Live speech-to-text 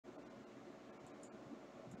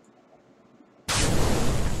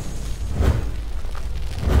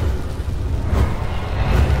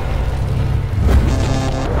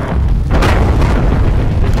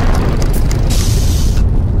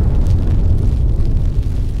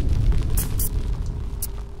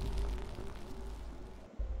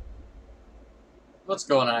What's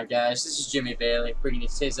going on, guys? This is Jimmy Bailey, bringing you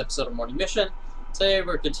today's episode of Morning Mission. Today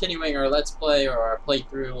we're continuing our Let's Play, or our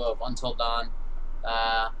playthrough of Until Dawn.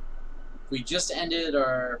 We just ended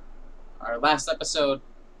our last episode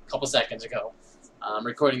a couple seconds ago.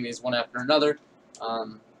 Recording these one after another.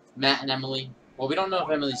 Matt and Emily. Well, we don't know if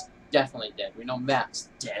Emily's definitely dead. We know Matt's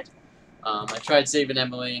dead. I tried saving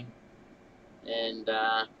Emily, and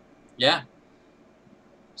yeah.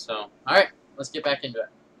 So, alright, let's get back into it.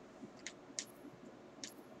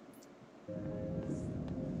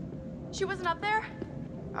 She wasn't up there?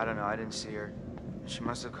 I don't know, I didn't see her. She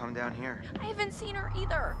must have come down here. I haven't seen her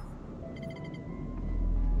either.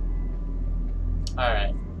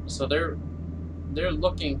 Alright, so they're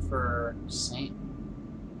looking for Sam.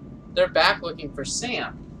 They're back looking for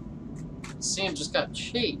Sam. Sam just got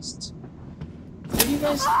chased. What do you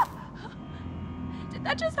guys... Did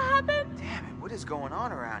that just happen? Damn it, what is going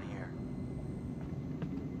on around here?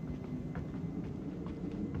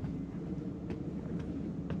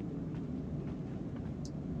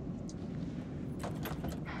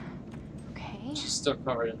 Okay. She's still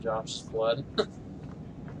covered in Josh's blood.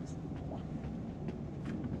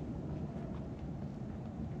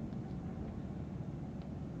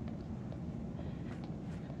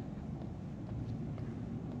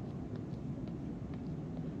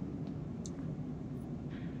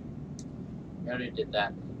 I already did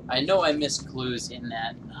that. I know I missed clues in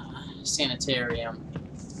that sanitarium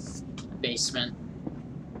basement,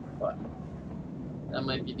 but that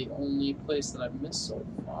might be the only place that I've missed so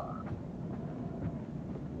far.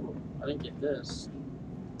 Ooh, I didn't get this.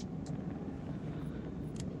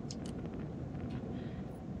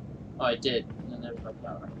 Oh, I did. And then there's my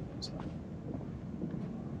power. So.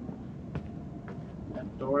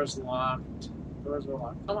 That door's locked. Doors are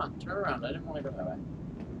locked. Come on, turn around. I didn't want to go that way.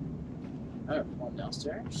 Alright, we're going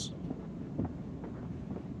downstairs.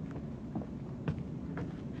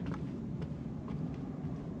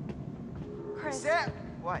 Chris.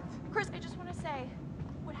 What? Chris, I just want to say,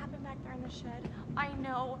 what happened back there in the shed? I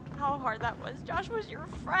know how hard that was. Josh was your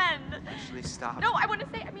friend. Actually, stop. No, I want to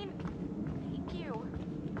say, thank you.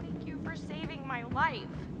 Thank you for saving my life.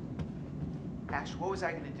 Ash, what was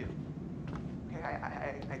I gonna do? Okay,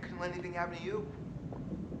 I couldn't let anything happen to you.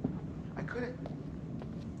 I couldn't.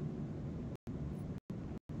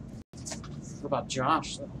 What about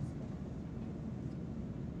Josh, though?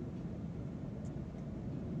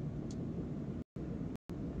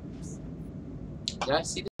 Did I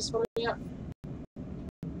see this one yet?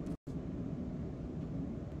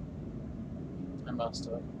 I must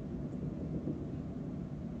have.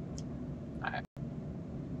 Alright.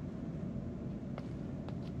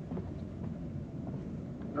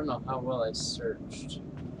 I don't know how well I searched.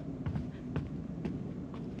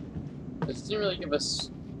 This didn't really give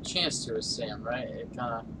us chance to with Sam, right? It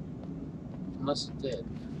kinda... Unless it did.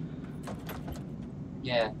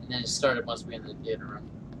 Yeah, and then it started once we were in the theater room.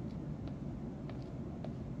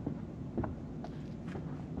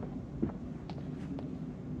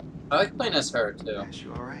 I like playing as her, too. Ash,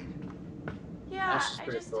 you alright? Yeah, That's just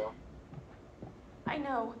pretty cool. I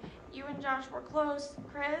know. You and Josh were close,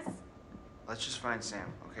 Chris. Let's just find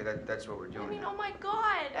Sam, okay? That's what we're doing. Oh my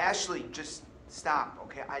God. Ashley, just stop,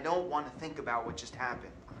 okay? I don't want to think about what just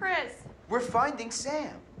happened. Chris. We're finding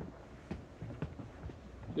Sam.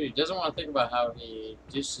 Dude, he doesn't want to think about how he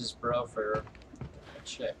ditched his bro for a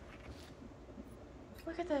chick.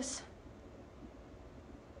 Look at this.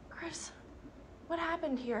 Chris, what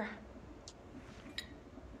happened here?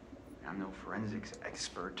 I'm no forensics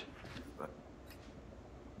expert, but...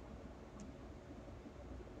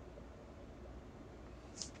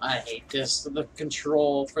 I hate this. The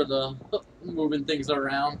control for the moving things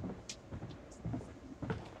around.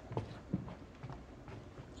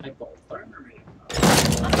 Hypothermia.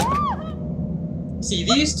 See,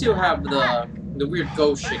 these two have the weird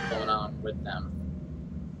ghost shit going on with them.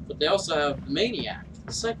 But they also have the maniac,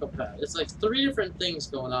 the psychopath. It's like 3 different things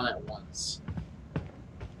going on at once.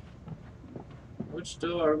 Which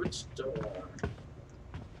door? Which door?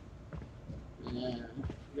 Yeah,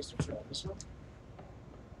 I guess we'll try this one.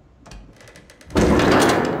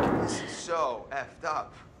 This is so effed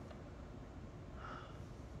up.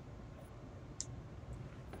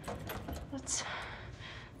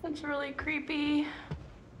 That's really creepy.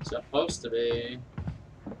 Supposed to be.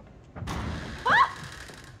 Ah!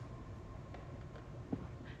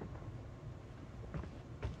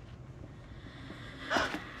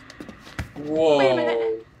 Whoa. Wait a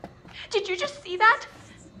minute. Did you just see that?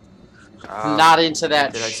 Not into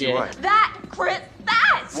that did I see shit. what? That, Chris,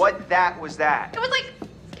 that! What that was that? It was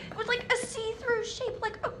like a see-through shape,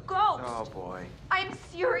 like a ghost. Oh boy. I'm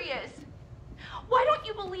serious. Why don't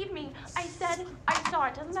you believe me? I said I saw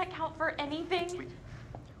it. Doesn't that count for anything? We've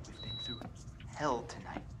been through hell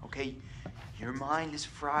tonight, okay? Your mind is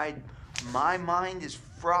fried. My mind is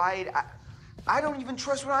fried. I don't even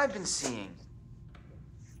trust what I've been seeing.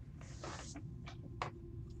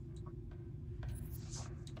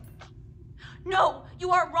 No,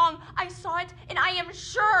 you are wrong. I saw it, and I am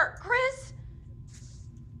sure, Chris.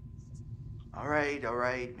 All right.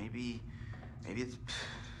 Maybe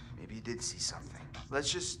you did see something.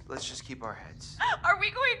 Let's just keep our heads. Are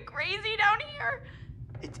we going crazy down here?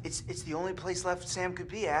 It's the only place left Sam could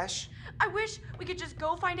be, Ash. I wish we could just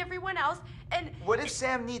go find everyone else and... What if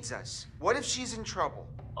Sam needs us? What if she's in trouble?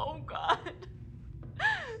 Oh, God.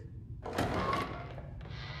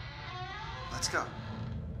 Let's go.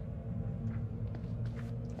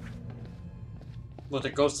 What, the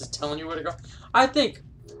ghost is telling you where to go? I think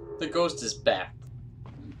the ghost is back.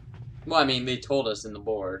 Well, I mean, they told us in the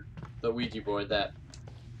board, the Ouija board, that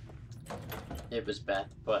it was Beth,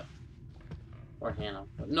 but... Or Hannah.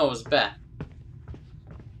 No, it was Beth.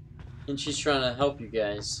 And she's trying to help you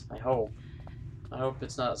guys. I hope. I hope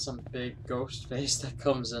it's not some big ghost face that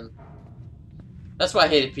comes in. That's why I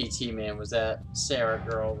hated PT, man, was that Sarah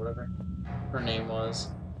girl, whatever her name was.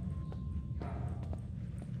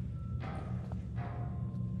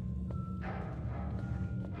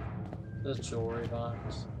 The jewelry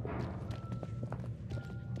box.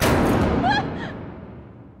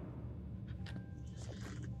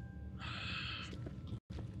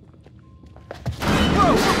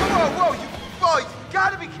 Whoa, you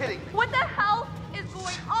gotta be kidding me. What the hell is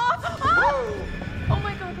going on? Whoa. Oh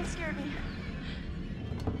my God, that scared me.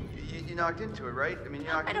 You knocked into it, right? I mean, you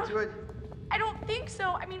knocked into it? I don't think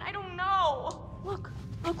so. I mean, I don't know. Look,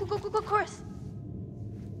 Chris.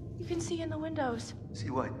 You can see in the windows. See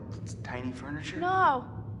what? It's tiny furniture? No,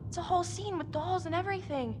 it's a whole scene with dolls and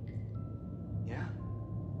everything. Yeah?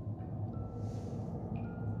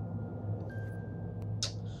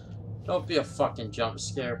 Don't be a fucking jump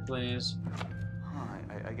scare, please. Huh,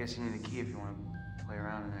 I guess you need a key if you want to play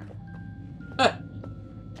around in there.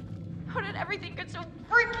 How did everything get so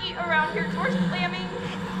freaky around here? Doors slamming.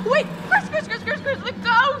 Wait, Chris, the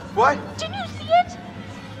ghost! What? Didn't you see it?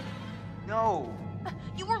 No.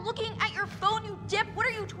 You were looking at your phone, you dip. What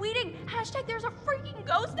are you tweeting? Hashtag there's a freaking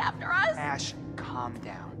ghost after us. Ash, calm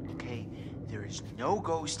down, okay? There is no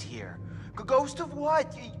ghost here. Ghost of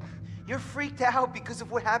what? You're freaked out because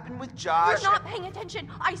of what happened with Josh. You're not paying attention.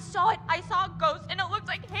 I saw it. I saw a ghost, and it looked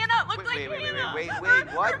like Hannah. It looked like Hannah. Wait, Her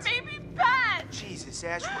what? baby pet. Jesus,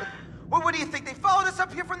 Ash, what do you think? They followed us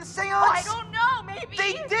up here from the seance? Oh, I don't know, maybe.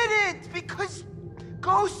 They didn't, because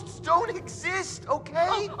ghosts don't exist,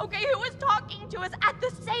 okay? Oh, okay, who was talking to us at the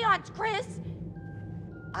seance, Chris?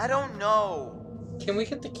 I don't know. Can we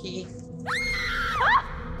get the key?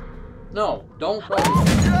 No, don't go.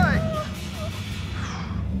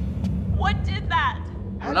 What did that?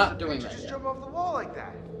 We're not doing that Just yet. jump off the wall like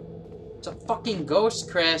that. It's a fucking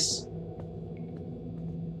ghost, Chris.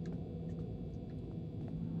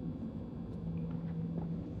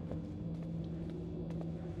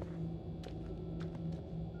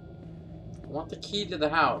 I want the key to the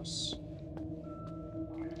house.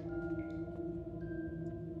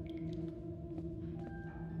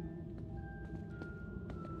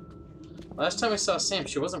 Last time we saw Sam,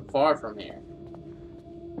 she wasn't far from here.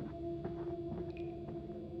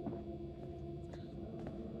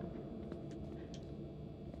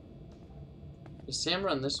 Did Sam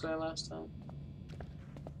run this way last time?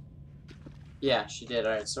 Yeah, she did.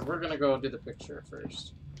 Alright, so we're gonna go do the picture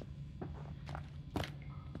first.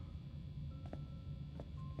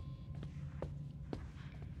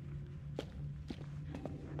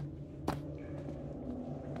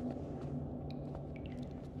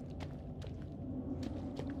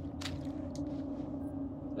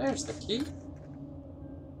 There's the key.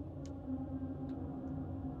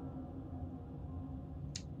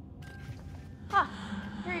 Huh.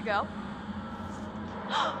 Here you go.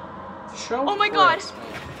 Show Oh my God. Chris,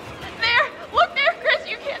 man. There! Look there, Chris!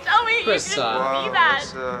 You can't tell me Chris, you didn't see Wow,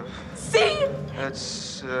 that. See?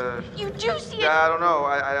 That's, You do see it. yeah, I don't know.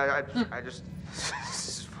 I just, this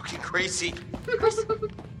is fucking crazy. Chris,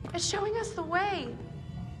 it's showing us the way.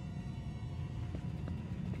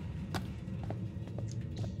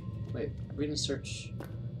 Wait, we didn't search.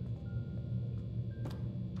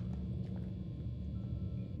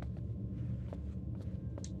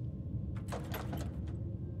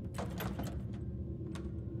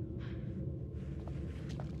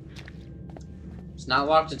 It's not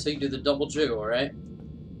locked until you do the double jiggle, alright?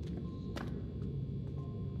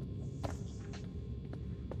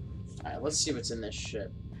 Alright, let's see what's in this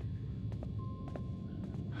shit.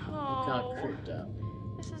 Oh I'm kind of creeped out.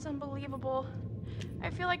 This is unbelievable. I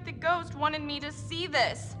feel like the ghost wanted me to see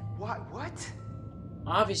this. What?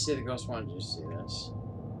 Obviously, the ghost wanted you to see this.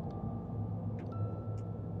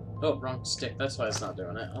 Oh, wrong stick. That's why it's not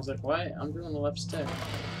doing it. I was like, why? I'm doing the left stick.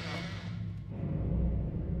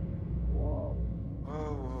 Whoa.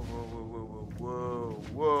 Whoa.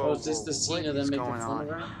 Oh, is this the scene of them making fun of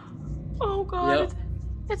her? Oh God. Yep.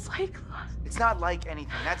 It's like. It's not like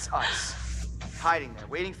anything. That's us. Hiding there,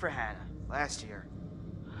 waiting for Hannah. Last year.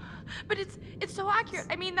 But it's so accurate.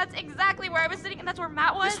 I mean, that's exactly where I was sitting, and that's where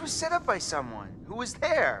Matt was. This was set up by someone. Who was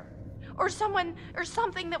there? Or someone, or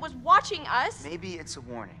something that was watching us. Maybe it's a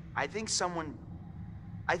warning. I think someone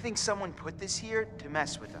put this here to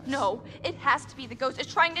mess with us. No, it has to be the ghost.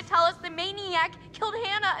 It's trying to tell us the maniac killed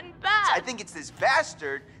Hannah and Beth. I think it's this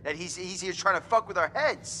bastard that he's here trying to fuck with our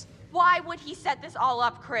heads. Why would he set this all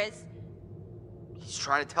up, Chris? He's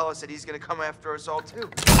trying to tell us that he's gonna come after us all too.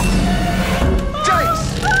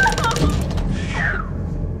 Yikes!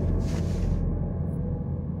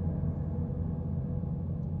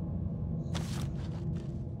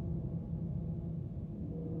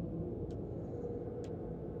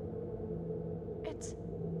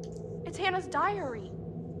 It's Hannah's diary.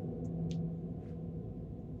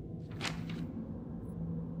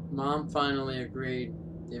 Mom finally agreed.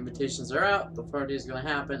 The invitations are out. The party is going to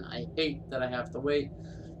happen. I hate that I have to wait.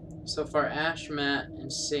 So far, Ash, Matt,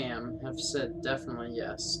 and Sam have said definitely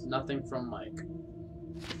yes. Nothing from Mike.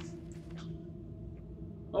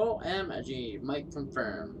 OMG, Mike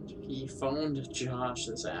confirmed. He phoned Josh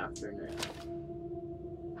this afternoon.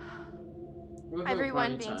 Woohoo,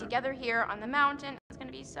 Everyone party being time. together here on the mountain is going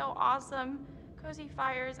to be so awesome. Cozy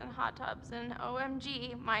fires and hot tubs and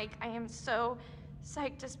OMG, Mike, I am so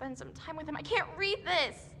psyched to spend some time with him. I can't read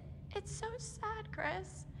this. It's so sad,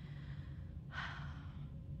 Chris.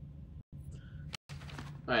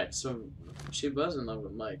 Alright, so she was in love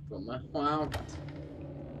with Mike, but wow.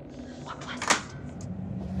 What was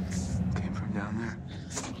it? Came from down there.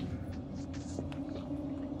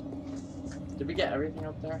 Did we get everything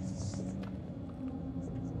up there?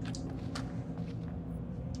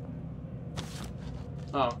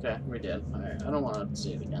 Oh, okay, we did. Alright, I don't want to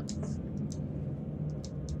see it again.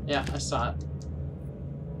 Yeah, I saw it.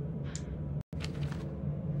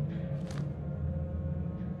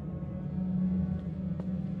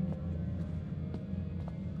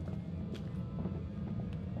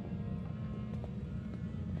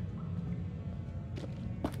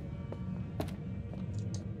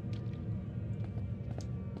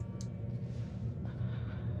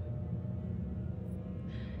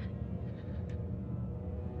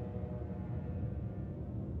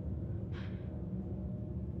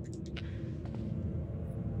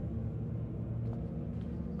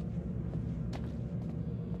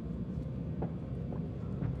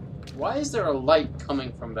 Why is there a light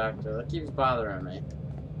coming from back there? That keeps bothering me.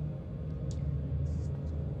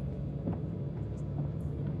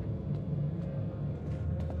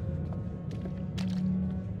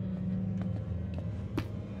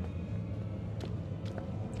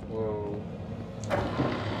 Whoa.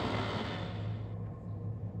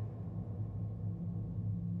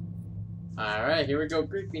 Alright, here we go,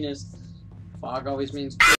 creepiness. Fog always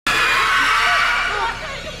means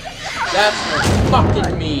that's what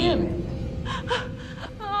fucking mean.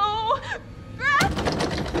 Oh,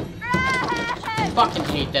 I fucking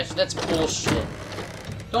hate that shit. That's bullshit.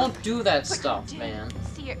 Don't do that stuff, man.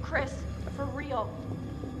 See it, Chris. For real.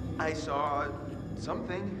 I saw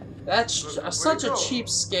something. That's Where'd such it a go? cheap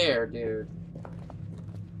scare, dude.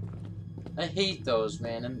 I hate those,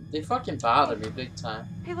 man, and they fucking bother me big time.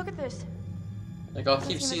 Hey, look at this. Like, I'll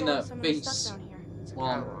Doesn't keep seem seeing like that so many stuff face down here.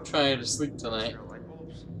 while I'm trying to sleep tonight. Light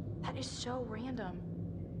bulbs. That is so random.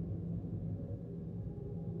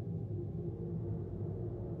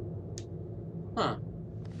 Huh.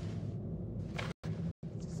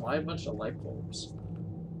 Why a bunch of light bulbs?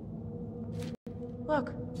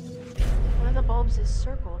 Look. One of the bulbs is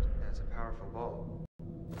circled. That's a powerful bulb.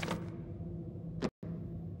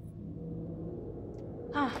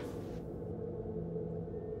 Huh.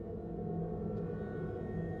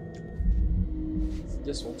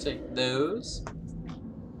 Guess we'll take those.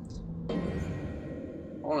 I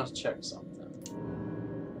want to check something.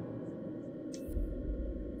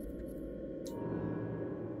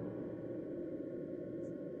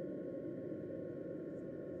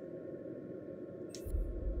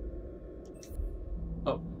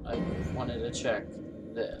 Oh, I wanted to check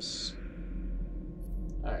this.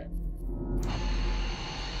 Alright.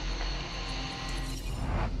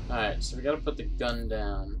 Alright, so we gotta put the gun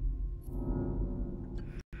down.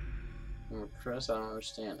 Chris, I don't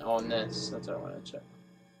understand. Oh, and this. That's what I want to check.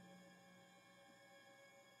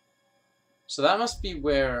 So that must be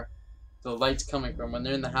where the light's coming from when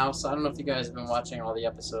they're in the house. I don't know if you guys have been watching all the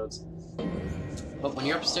episodes, but when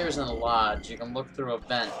you're upstairs in the lodge, you can look through a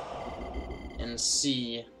vent and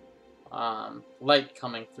see light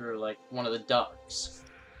coming through, like one of the ducts.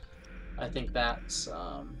 I think that's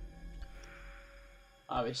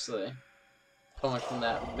obviously coming from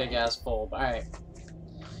that big ass bulb. Alright.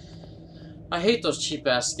 I hate those cheap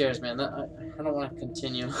ass scares, man. I don't want to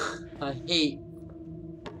continue. I hate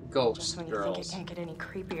ghost Just when you girls. think it can't get any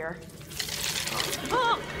creepier.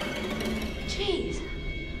 Oh! Jeez.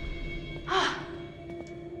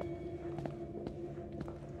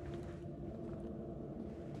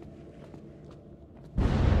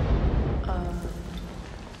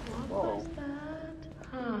 What was that?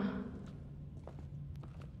 Huh.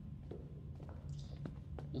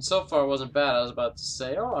 And so far, it wasn't bad. I was about to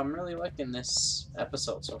say, oh, I'm really liking this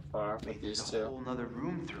episode so far with Wait, these there's a two. whole nother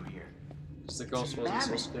room through here. Because the ghost wasn't so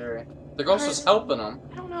mammoth. scary. The ghost was helping him,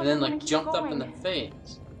 I don't know and if then, I wanna like, keep jumped up in going. the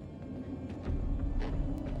face.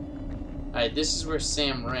 Alright, this is where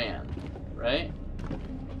Sam ran, right?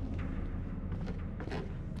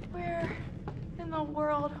 Where in the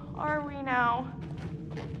world are we now?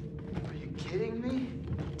 Are you kidding me?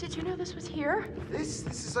 Did you know this was here? This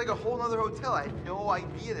is like a whole nother hotel. I had no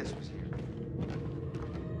idea this was here.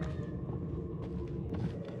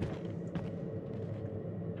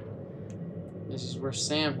 This is where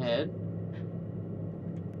Sam hid.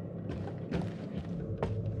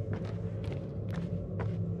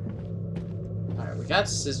 Alright, we got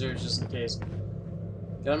scissors just in case.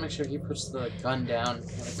 Gotta make sure he puts the gun down when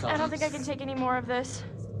it comes. I don't think I can take any more of this.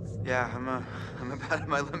 Yeah, I'm about at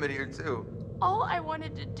my limit here too. All I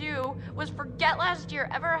wanted to do was forget last year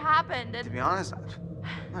ever happened, To and be honest,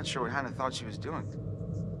 I'm not sure what Hannah thought she was doing.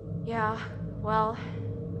 yeah, well,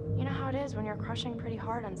 you know how it is when you're crushing pretty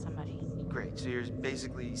hard on somebody. Great, so you're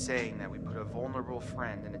basically saying that we put a vulnerable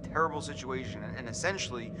friend in a terrible situation and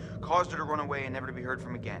essentially caused her to run away and never to be heard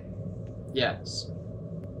from again. Yes.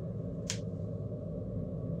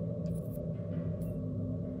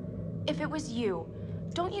 If it was you,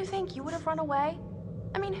 don't you think you would have run away?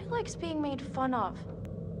 I mean, who likes being made fun of?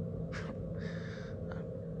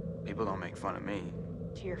 People don't make fun of me.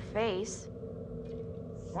 To your face.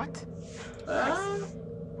 What?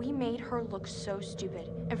 We made her look so stupid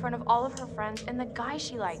in front of all of her friends and the guy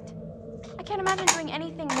she liked. I can't imagine doing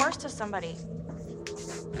anything worse to somebody.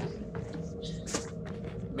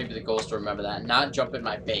 Maybe the ghost will remember that. Not jump in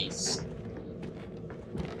my face.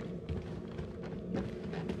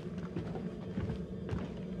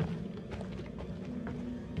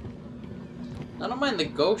 I don't mind the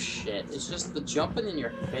ghost shit. It's just the jumping in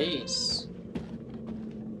your face.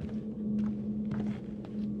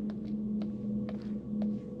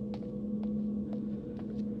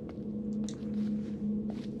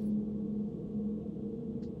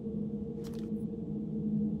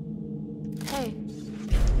 Hey,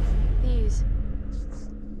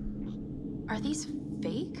 are these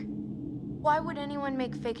fake? Why would anyone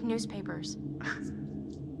make fake newspapers?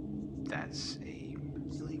 That's a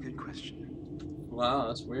really good question. Wow,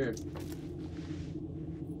 that's weird.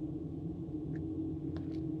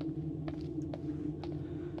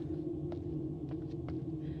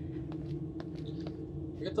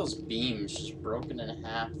 Look at those beams just broken in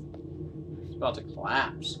half. It's about to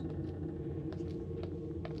collapse.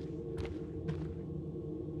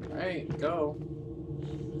 Alright, go.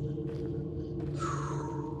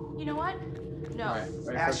 You know what? No. Alright, ready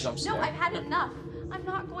for a Ash, jump scare. No, I've had enough. I'm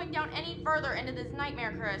not going down any further into this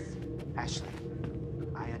nightmare, Chris. Ashley,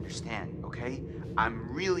 I understand, okay?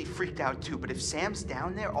 I'm really freaked out too, but if Sam's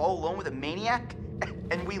down there all alone with a maniac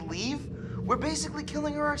and we leave, we're basically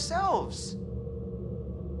killing her ourselves.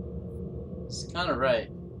 It's kind of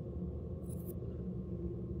right.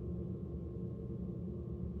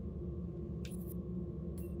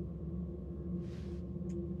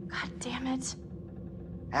 God damn it.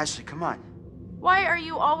 Ashley, come on. Why are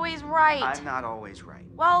you always right? I'm not always right.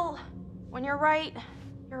 Well, when you're right,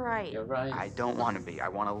 you're right. You're right. I don't want to be. I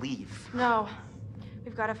want to leave. No.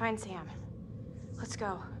 We've got to find Sam. Let's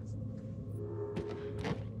go.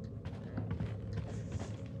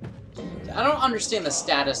 I don't understand the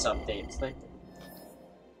status updates. Like,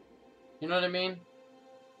 you know what I mean?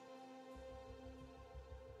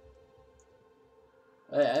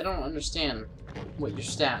 I don't understand what your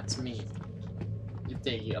stats mean. If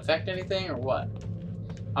they affect anything or what.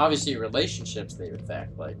 Obviously, relationships they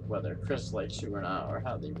affect, like whether Chris likes you or not, or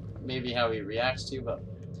how they maybe how he reacts to you. But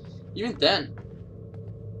even then,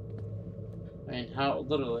 I mean, how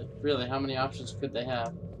literally, really, how many options could they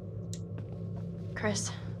have? Chris,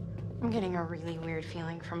 I'm getting a really weird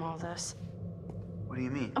feeling from all this. What do you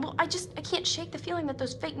mean? Well, I can't shake the feeling that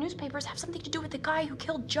those fake newspapers have something to do with the guy who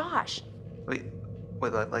killed Josh. Wait,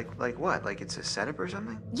 like what? Like it's a setup or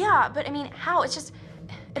something? Yeah, but I mean, how? It's just,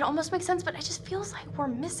 it almost makes sense, but it just feels like we're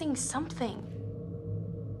missing something.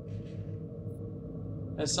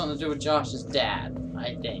 It has something to do with Josh's dad,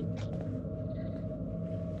 I think.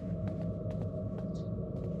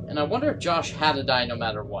 And I wonder if Josh had to die no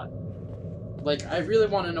matter what. Like, I really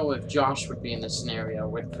want to know if Josh would be in this scenario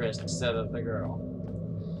with Chris instead of the girl.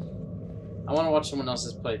 I want to watch someone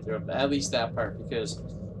else's playthrough, but at least that part, because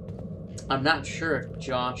I'm not sure if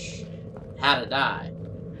Josh had to die.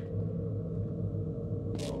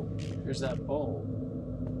 Whoa, here's that bulb.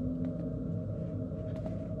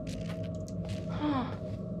 Huh.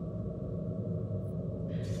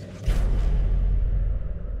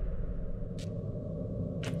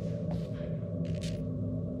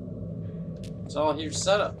 It's all a huge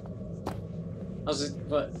setup.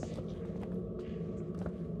 But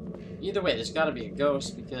either way, there's got to be a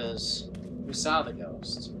ghost because we saw the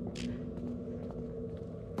ghost.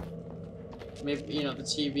 Maybe, you know, the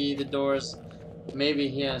TV, the doors. Maybe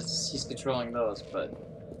he's controlling those, but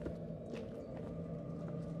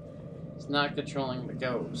he's not controlling the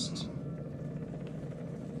ghost.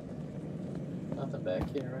 Nothing back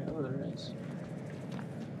here, right? Oh, there is.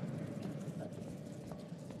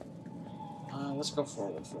 Let's go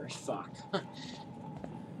forward first. Fuck.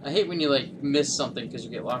 I hate when you, like, miss something because you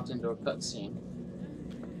get locked into a cutscene.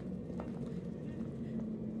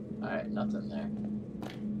 Alright, nothing there.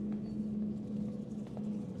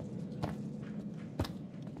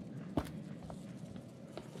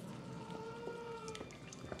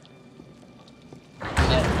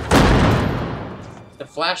 The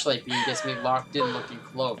flashlight beam gets me locked in looking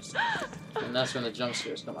close. And that's when the jump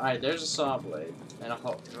scares come. Alright, there's a saw blade and a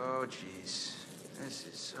hook. Oh, jeez. This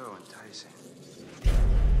is so enticing.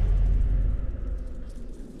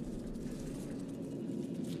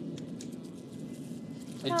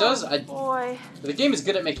 It does. Boy. The game is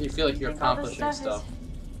good at making you feel like you're Think all this accomplishing stuff.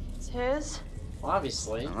 It's his? Well,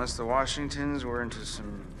 obviously. Unless the Washingtons were into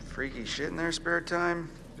some freaky shit in their spare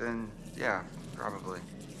time, then yeah, probably.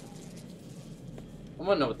 I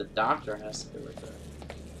want to know what the doctor has to do with it.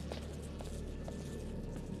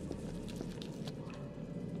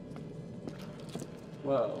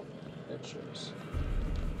 Whoa, pictures.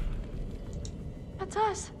 That's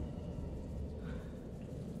us.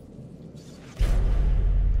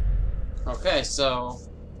 Okay, so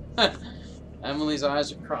Emily's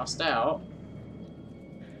eyes are crossed out,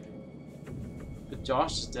 but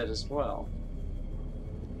Josh is dead as well.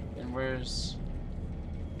 And where's?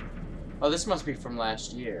 Oh, this must be from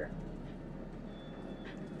last year.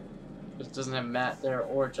 It doesn't have Matt there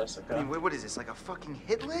or Jessica. I mean, wait, what is this? Like a fucking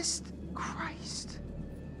hit list? Christ.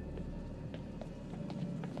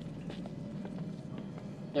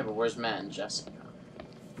 Yeah, but where's Matt and Jessica?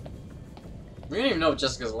 We don't even know if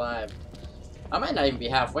Jessica's alive. I might not even be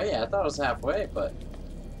halfway yet. I thought it was halfway, but...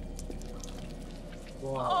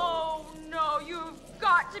 Whoa. Oh no, you've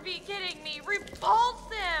got to be kidding me. Repulse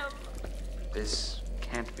him! This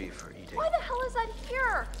can't be for eating. Why the hell is that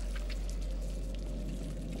here?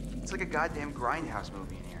 It's like a goddamn grindhouse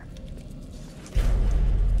movie in here.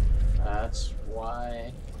 That's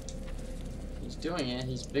why he's doing it.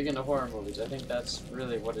 He's big into horror movies. I think that's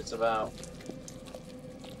really what it's about.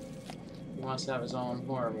 He wants to have his own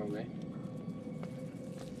horror movie.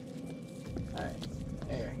 Alright.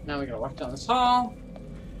 There. Now we gotta walk down this hall.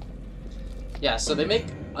 Yeah, so they make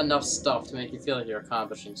enough stuff to make you feel like you're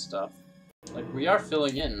accomplishing stuff. Like, we are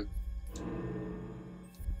filling in.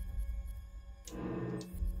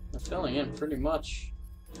 We're filling in pretty much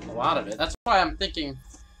a lot of it. That's why I'm thinking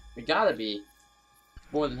we gotta be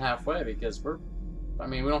more than halfway, because I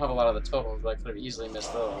mean, we don't have a lot of the totals, but I could have easily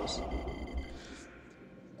missed those.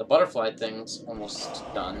 The butterfly thing's almost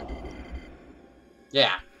done.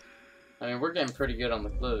 Yeah. I mean, we're getting pretty good on the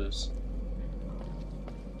clues.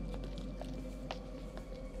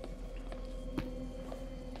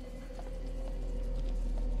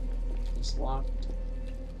 It's locked.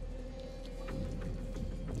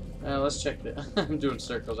 Let's check it. I'm doing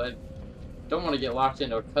circles. I don't want to get locked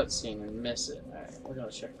into a cutscene and miss it. Alright, we're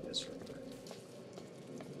gonna check this real quick.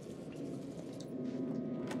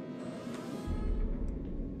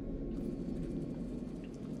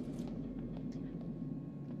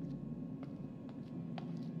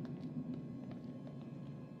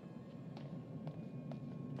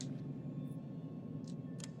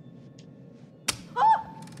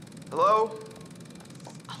 Hello?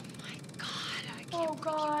 Oh my god, I can't Oh believe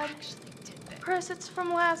God. you actually did this. Chris, it's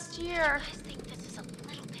from last year. I think this is a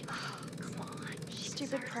little bit. Oh, come on. She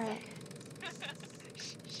Stupid deserves prank. it.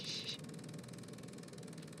 Shh, shh, shh.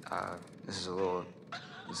 This is a little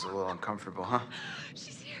uncomfortable, huh?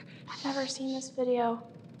 She's here. I've never seen this video.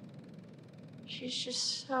 She's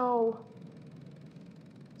just so...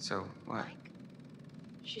 So, what?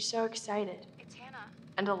 She's so excited It's Hannah.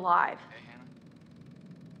 and alive. Hey, Hannah.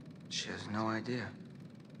 She has no idea.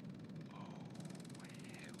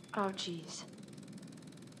 Oh, jeez.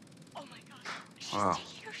 Oh my god. She's Wow.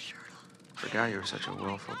 taking her shirt off. Forgot you were such a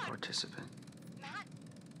willful participant. Matt,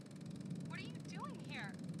 what are you doing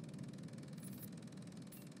here?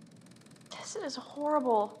 This is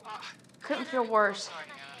horrible. Couldn't feel worse. Sorry,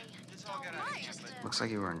 Hannah. It's all good. Looks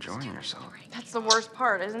like you were enjoying yourself. That's the worst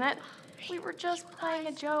part, isn't it? We were just playing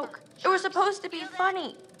a joke. It was supposed to be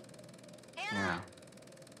funny. Yeah.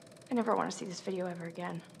 I never want to see this video ever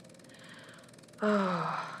again.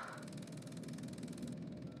 Oh.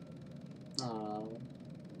 Oh.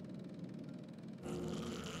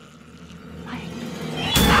 I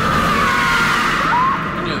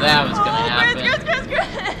knew that was gonna happen.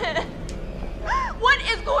 Chris. What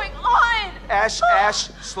is going on? Ash,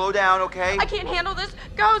 slow down, okay? I can't handle this.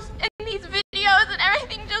 Ghosts and these videos and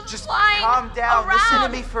everything just flying calm down. around. Listen to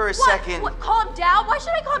me for a second. What? Calm down? Why should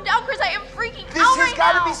I calm down, Chris? I am freaking This out has right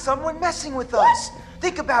got now. to be someone messing with us.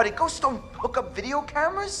 Think about it. Ghosts don't hook up video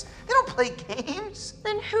cameras. They don't play games.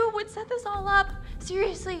 Then who would set this all up?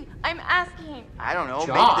 Seriously, I'm asking. I don't know.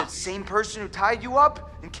 Maybe Josh. the same person who tied you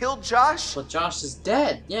up and killed Josh. But Josh is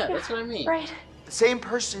dead. Yeah, that's what I mean. Right. The same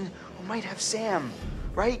person who might have Sam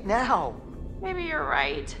right now. Maybe you're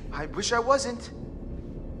right. I wish I wasn't.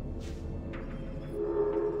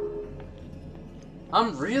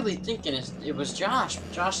 I'm really thinking it was Josh.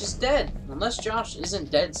 But Josh is dead. Unless Josh isn't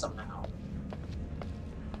dead somehow.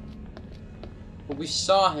 But we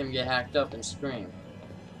saw him get hacked up and scream.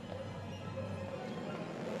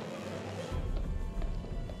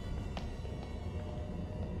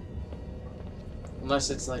 Unless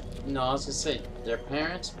it's like, no, I was gonna say their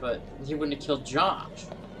parents, but he wouldn't have killed Josh.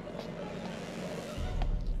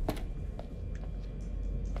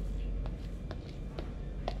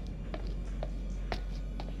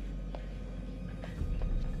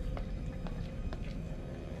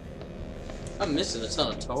 I'm missing a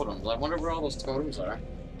ton of totems. I wonder where all those totems are.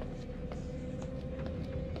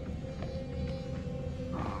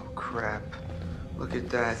 Oh, crap. Look at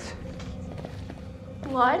that.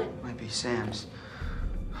 Blood? Might be Sam's.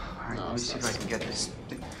 Alright, No, let me it's see not if I can get this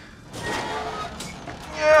thing.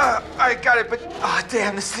 Yeah, I got it, but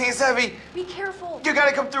damn, this thing is heavy. Be careful. You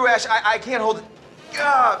gotta come through, Ash. I can't hold it.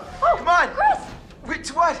 Come on. Chris! Wait,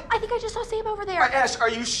 what? I think I just saw Sam over there. Ash, are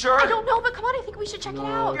you sure? I don't know, but come on, I think we should check it No,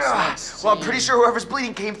 out. it's not Well, I'm pretty Sam. sure whoever's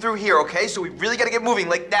bleeding came through here, okay? So we really gotta get moving,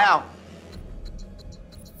 like now.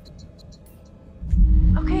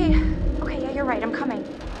 Okay, yeah, you're right, I'm coming.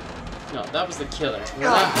 No, that was the killer. We're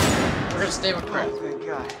gonna stay with Chris. Oh, thank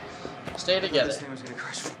God. Stay together. This thing was gonna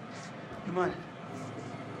crush me. Come on.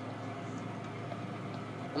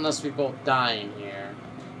 Unless we both die in here.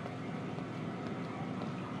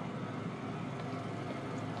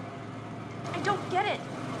 I don't get it.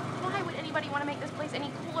 Why would anybody want to make this place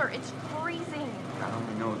any cooler? It's freezing. God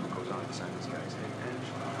only knows what goes on inside this guy's head,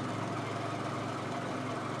 Ash.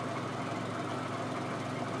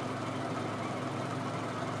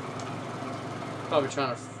 Probably trying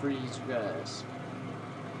to freeze you guys.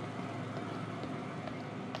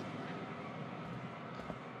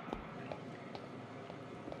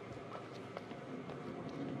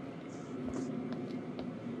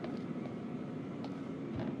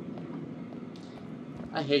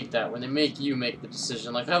 I hate that when they make you make the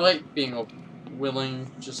decision. Like, I like being a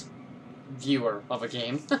willing, just viewer of a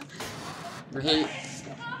game. I hate.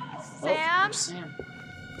 Sam? Oh, Sam.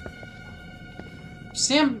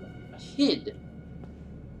 Sam hid.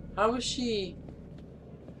 How is she?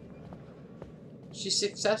 She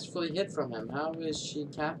successfully hid from him. How is she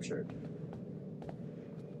captured?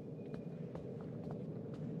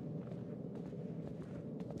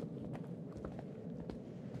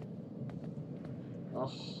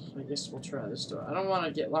 Oh, I guess we'll try this door. I don't want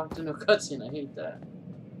to get locked into a cutscene. I hate that.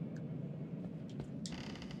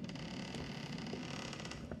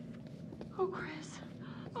 Oh, Chris.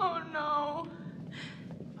 Oh, no.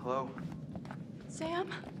 Hello? Sam?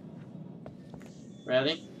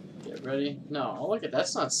 Ready? Get ready. No, oh, look at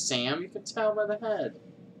that's not Sam. You can tell by the head.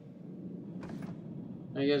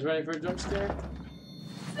 Are you guys ready for a jump scare?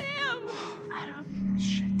 Sam!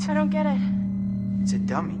 Shit. I don't get it. It's a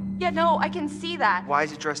dummy. Yeah, no, I can see that. Why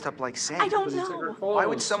is it dressed up like Sam? I don't Because he took her know. clothes. Why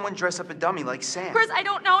would someone dress up a dummy like Sam? Chris, I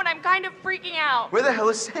don't know, and I'm kind of freaking out. Where the hell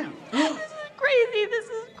is Sam? This is crazy. This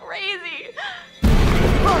is crazy.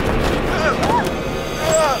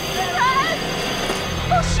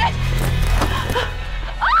 Oh, shit!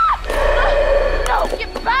 Ah!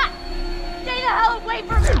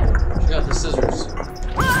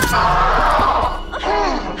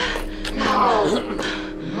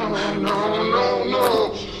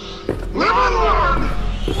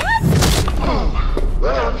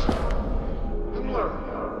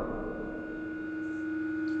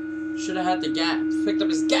 got the gas, picked up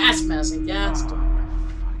his gas mask and gassed him.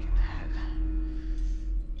 Fucking head.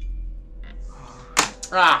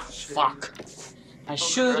 Ah, fuck. I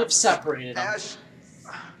should have separated them. Ash!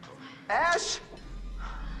 Ash!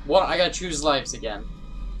 What? I gotta choose lives again.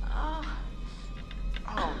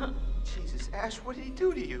 Oh, Jesus, Ash, what did he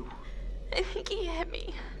do to you? I think he hit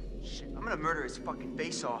me. Shit, I'm gonna murder his fucking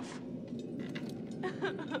face off.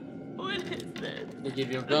 What is this? They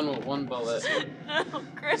give you a gun with one bullet. No,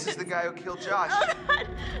 Chris. This is the guy who killed Josh. Oh, God.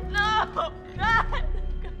 No! God!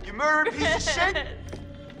 You murdered piece of shit!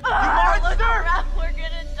 Look monster! around. We're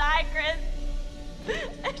gonna die, Chris.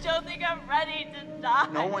 I don't think I'm ready to die.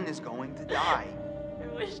 No one is going to die. I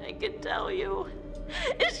wish I could tell you.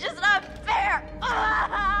 It's just not fair.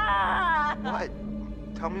 What?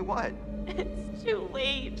 Tell me what? It's too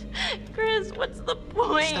late. Chris, what's the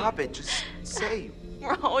point? Stop it, just say.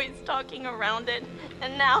 We're always talking around it.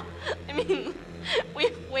 And now, I mean,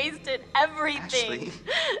 we've wasted everything. Ashley,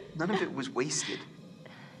 none of it was wasted.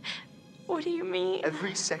 What do you mean?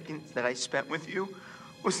 Every second that I spent with you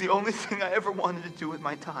was the only thing I ever wanted to do with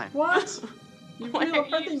my time. What? You What really are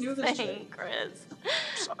hardly you knew this saying, shit. Chris?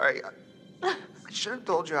 Sorry, I should have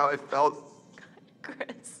told you how I felt.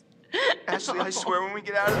 Chris. Ashley, I No. swear when we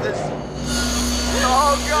get out of this.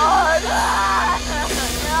 Oh, God!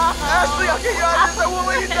 Ashley, I'll get you out of this. I won't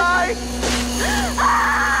let you die.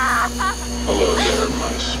 Hello there,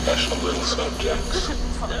 my special little subjects.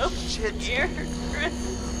 So Shit. scared, Chris.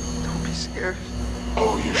 Don't be scared.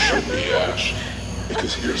 Oh, you should be, Ash.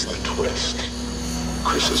 Because here's the twist.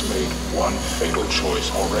 Chris has made one fatal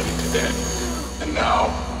choice already today. And now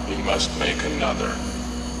he must make another.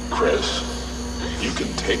 Chris, you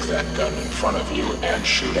can take that gun in front of you and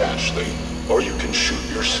shoot Ashley, or you can shoot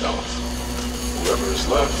yourself. Whoever is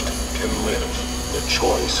left can live. The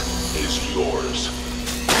choice is yours.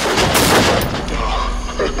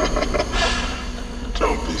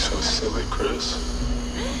 Don't be so silly, Chris.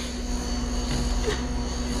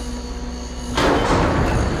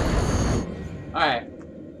 Alright.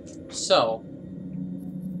 So.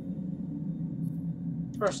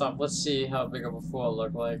 First off, let's see how big of a fool I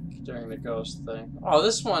look like during the ghost thing. Oh,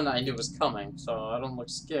 this one I knew was coming, so I don't look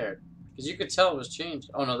scared. Because you could tell it was changed.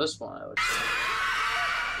 Oh no, this one I look scared.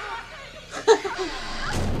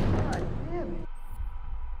 God damn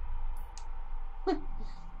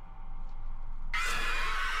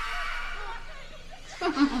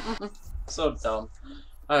it. So dumb.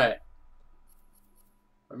 Alright.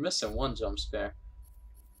 We're missing one jump scare.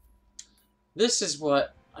 This is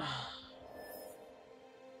what...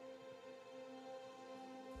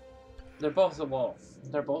 They're both a wolf.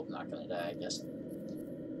 They're both not gonna die, I guess.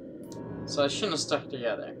 So I shouldn't have stuck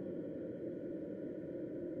together.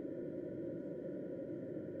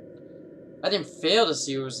 I didn't fail to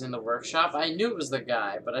see who was in the workshop. I knew it was the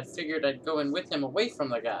guy, but I figured I'd go in with him away from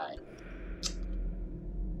the guy.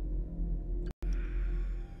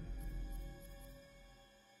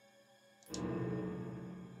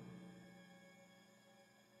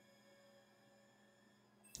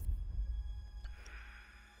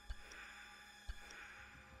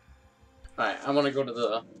 Alright, I want to go to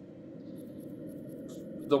the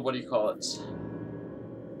what do you call it?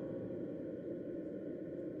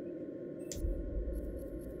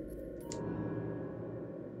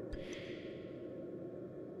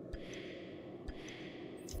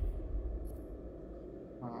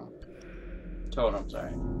 Totem,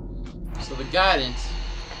 sorry. So the guidance.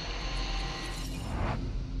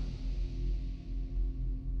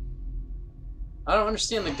 I don't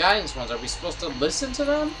understand the guidance ones. Are we supposed to listen to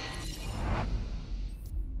them?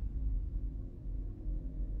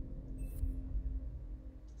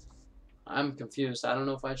 I'm confused. I don't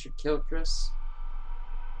know if I should kill Chris.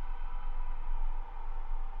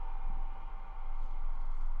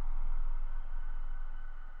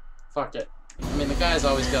 Fuck it. I mean, the guy's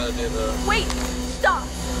always gotta do the... Wait! Stop!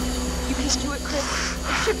 You can do it, Chris.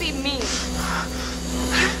 It should be me.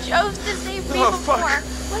 You chose to save me Oh, before. fuck.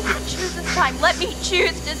 Let me choose this time. Let me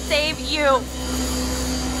choose to save you.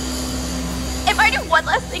 If I do one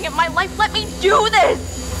last thing in my life, let me do this!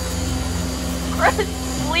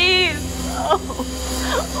 Chris, please.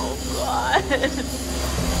 Oh God.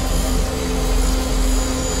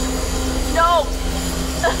 No!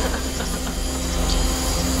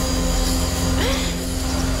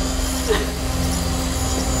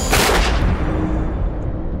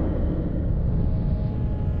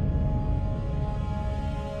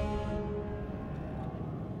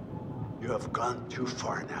 You have gone too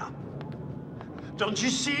far now. Don't you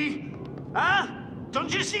see? Huh?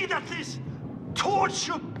 Don't you see that this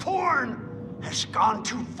torture porn has gone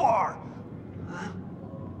too far? Huh?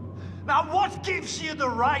 Now what gives you the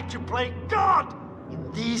right to play God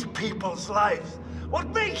in these people's lives? What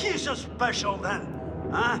makes you so special then?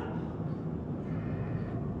 Huh?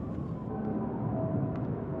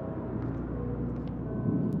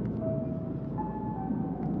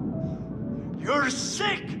 You're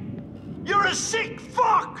sick! You're a sick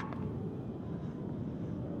fuck!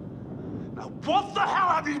 Now what the hell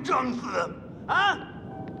have you done to them? Huh?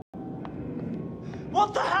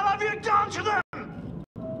 What the hell have you done to them?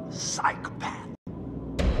 Psychopath.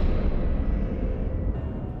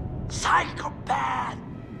 Psychopath!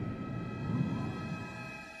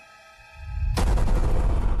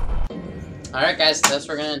 Alright guys, that's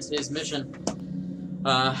where we're gonna end today's mission.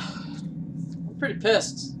 I'm pretty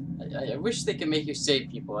pissed. I wish they could make you save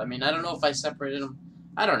people. I mean, I don't know if I separated them.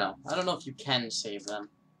 I don't know. I don't know if you can save them.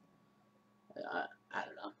 I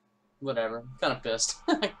don't know. Whatever. I'm kind of pissed.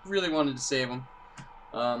 I really wanted to save them.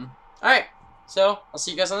 Alright. So, I'll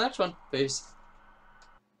see you guys on the next one. Peace.